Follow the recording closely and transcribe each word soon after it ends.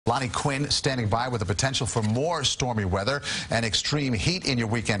Lonnie Quinn standing by with the potential for more stormy weather and extreme heat in your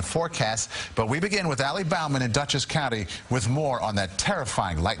weekend forecast. But we begin with Allie Bauman in Dutchess County with more on that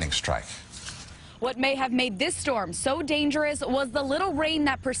terrifying lightning strike. What may have made this storm so dangerous was the little rain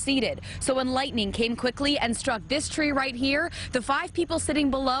that preceded. So when lightning came quickly and struck this tree right here, the 5 people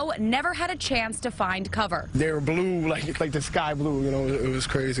sitting below never had a chance to find cover. They were blue, like the sky blue, you know, it was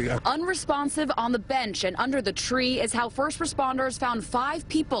crazy. Unresponsive on the bench and under the tree is how first responders found 5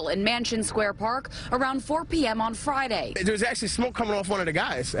 people in Mansion Square Park around 4 p.m. on Friday. There was actually smoke coming off one of the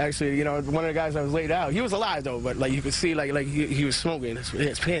guys, actually, you know, one of the guys that was laid out. He was alive, though, but like you could see, like he was smoking.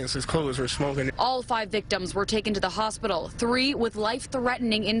 His pants, his clothes were smoking. All 5 victims were taken to the hospital, 3 with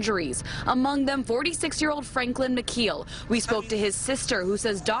life-threatening injuries. Among them, 46-year-old Franklin McKeel. We spoke to his sister, who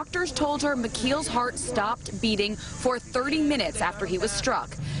says doctors told her McKeel's heart stopped beating for 30 minutes after he was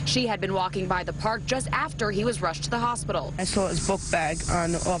struck. She had been walking by the park just after he was rushed to the hospital. I saw his book bag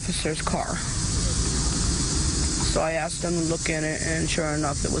on the officer's car. So I asked them to look in it, and sure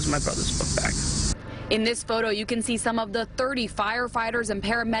enough, it was my brother's book bag. In this photo, you can see some of the 30 firefighters and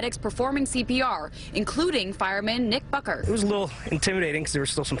paramedics performing CPR, including fireman Nick Bucker. It was a little intimidating because there were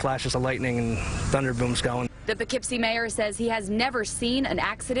still some flashes of lightning and thunder booms going. The Poughkeepsie mayor says he has never seen an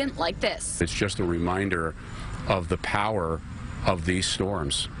accident like this. It's just a reminder of the power of these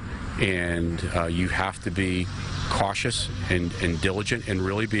storms, and you have to be cautious and diligent and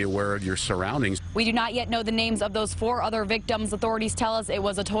really be aware of your surroundings. We do not yet know the names of those 4 other victims. Authorities tell us it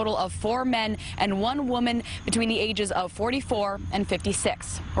was a total of 4 men and 1 woman between the ages of 44 and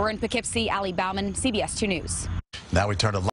 56. We're in Poughkeepsie. Allie Bauman, CBS 2 News. Now we turn to